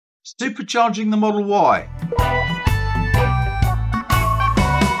Supercharging the Model Y.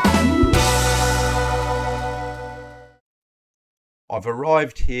 I've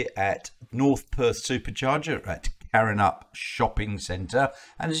arrived here at North Perth Supercharger at Carrinup Shopping Centre,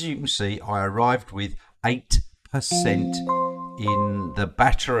 and as you can see I arrived with 8% in the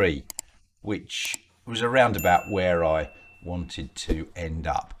battery, which was around about where I wanted to end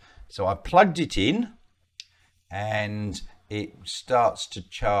up. So I plugged it in and it starts to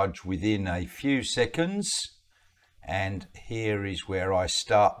charge within a few seconds, and here is where I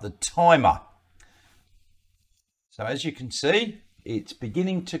start the timer. So as you can see, it's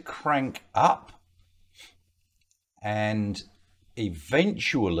beginning to crank up and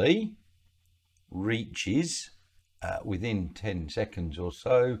eventually reaches within 10 seconds or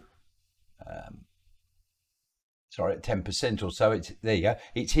so, sorry, at 10% or so, there you go,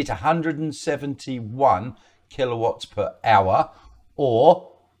 it's hit 171 kilowatts per hour,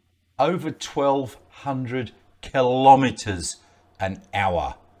 or over 1200 kilometers an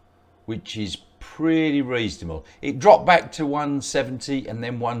hour, which is pretty reasonable. It dropped back to 170 and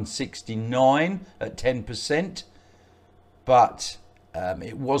then 169 at 10%, but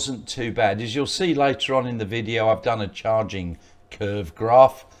it wasn't too bad. As you'll see later on in the video, I've done a charging curve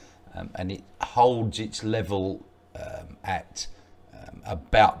graph, and it holds its level at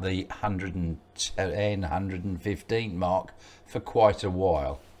about the 110, 115 mark for quite a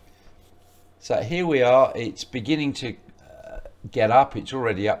while. So here we are, it's beginning to get up. It's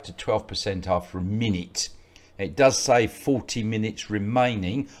already up to 12% after a minute. It does say 40 minutes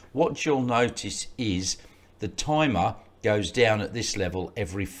remaining. What you'll notice is the timer goes down at this level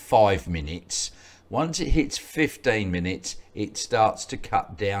every 5 minutes. Once it hits 15 minutes, it starts to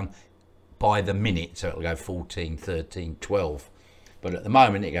cut down by the minute. So it'll go 14, 13, 12. But at the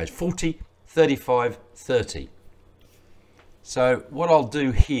moment it goes 40, 35, 30. So what I'll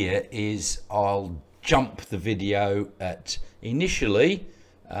do here is I'll jump the video at initially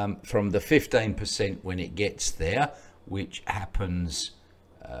from the 15% when it gets there, which happens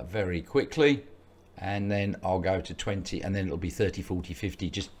very quickly, and then I'll go to 20, and then it'll be 30, 40, 50,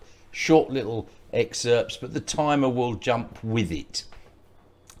 just short little excerpts, but the timer will jump with it.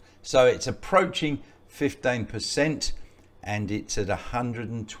 So it's approaching 15% and it's at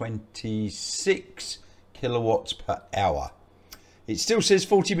 126 kilowatts per hour. It still says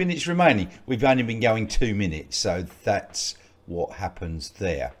 40 minutes remaining. We've only been going 2 minutes, so that's what happens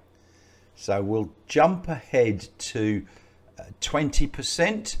there. So we'll jump ahead to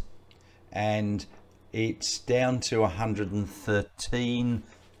 20%, and it's down to 113,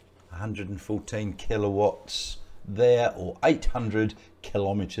 114 kilowatts there, or 800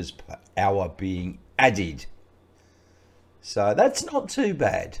 kilometers per hour being added. So that's not too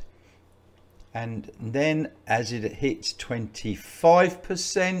bad. And then as it hits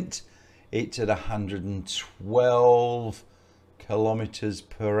 25%, it's at 112 kilometers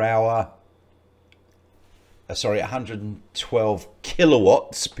per hour. Sorry, 112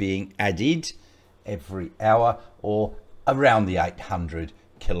 kilowatts being added every hour, or around the 800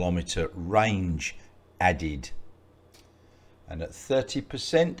 kilometer range added. And at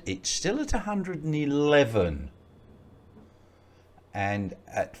 30%, it's still at 111. And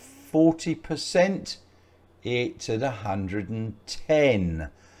at 40%, it's at 110.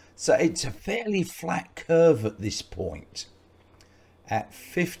 So it's a fairly flat curve at this point. At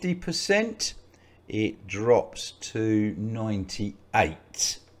 50%, it drops to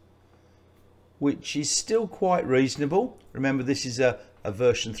 98, which is still quite reasonable. Remember, this is a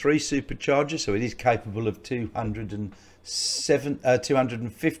version 3 supercharger, so it is capable of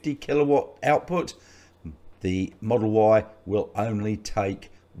 250 kilowatt output. The Model Y will only take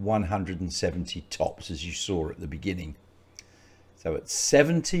 170 tops, as you saw at the beginning. So at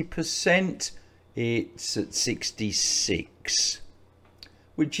 70%, it's at 66,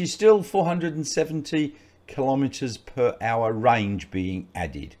 which is still 470 kilometers per hour range being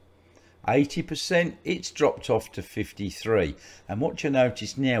added. 80%, it's dropped off to 53. And what you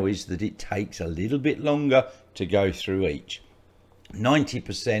notice now is that it takes a little bit longer to go through each.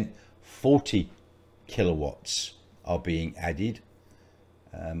 90%, 40 kilowatts are being added.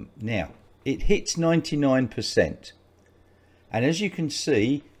 Now it hits 99%, and as you can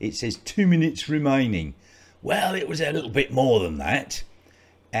see, it says 2 minutes remaining. Well, it was a little bit more than that,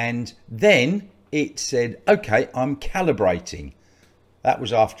 and then it said, okay, I'm calibrating. That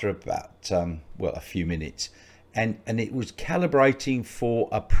was after about well, a few minutes, and it was calibrating for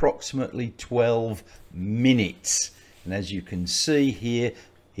approximately 12 minutes. And as you can see here,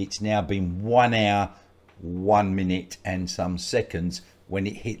 it's now been 1 hour, 1 minute and some seconds when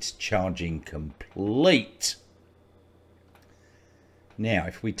it hits charging complete. Now,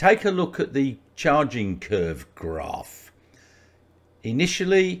 if we take a look at the charging curve graph,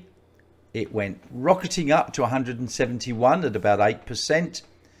 initially it went rocketing up to 171 at about 8%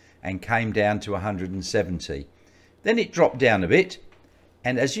 and came down to 170. Then it dropped down a bit,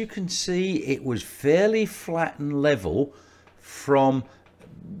 and as you can see, it was fairly flat and level from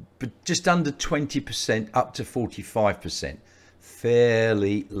just under 20% up to 45%,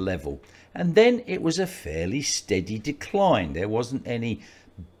 fairly level. And then it was a fairly steady decline. There wasn't any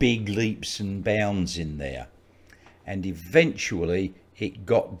big leaps and bounds in there. And eventually it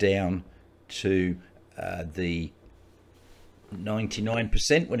got down to the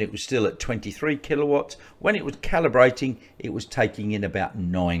 99% when it was still at 23 kilowatts. When it was calibrating, it was taking in about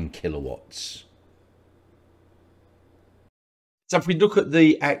 9 kilowatts. So if we look at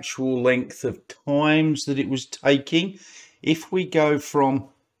the actual length of times that it was taking, if we go from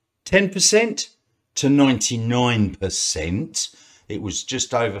 10% to 99%, it was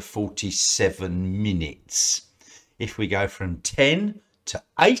just over 47 minutes. If we go from 10 to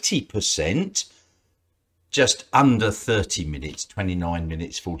 80%, just under 30 minutes, 29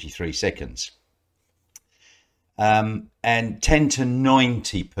 minutes, 43 seconds. And 10 to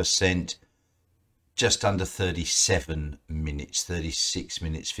 90%, just under 37 minutes, 36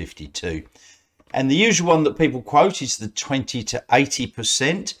 minutes, 52. And the usual one that people quote is the 20 to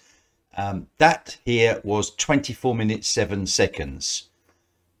 80%. That here was 24 minutes, 7 seconds,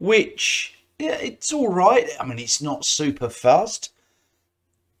 which, yeah, it's all right. I mean, it's not super fast.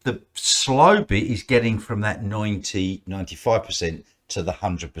 The slow bit is getting from that 90, 95% to the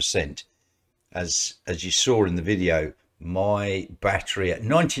 100%. As you saw in the video, my battery at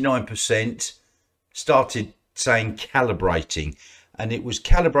 99% started saying calibrating, and it was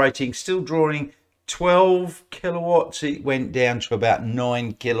calibrating, still drawing 12 kilowatts. It went down to about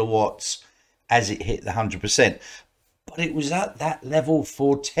 9 kilowatts as it hit the 100%. But it was at that level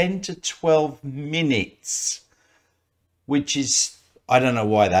for 10 to 12 minutes, which is, I don't know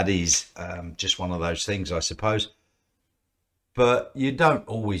why that is, just one of those things, I suppose. But you don't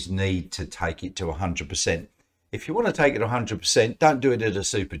always need to take it to 100%. If you want to take it to 100%, don't do it at a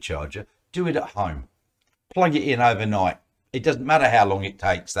supercharger. Do it at home. Plug it in overnight. It doesn't matter how long it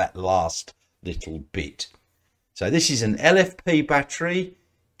takes, that last little bit. So this is an LFP battery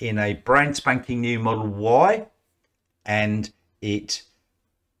in a brand spanking new Model Y, and it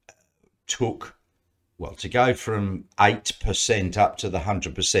took, well, to go from 8% up to the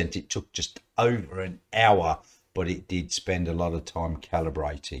 100%, it took just over an hour, but it did spend a lot of time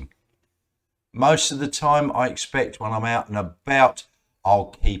calibrating. Most of the time, I expect when I'm out and about, I'll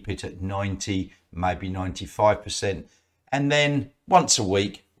keep it at 90, maybe 95%, and then once a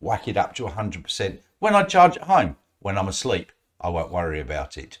week, whack it up to 100% when I charge at home. When I'm asleep, I won't worry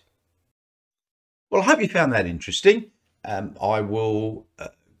about it. Well, I hope you found that interesting. I will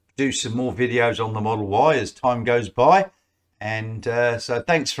do some more videos on the Model Y as time goes by. And so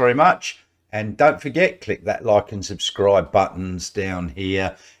thanks very much. And don't forget, click that like and subscribe buttons down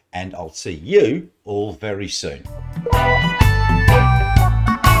here. And I'll see you all very soon.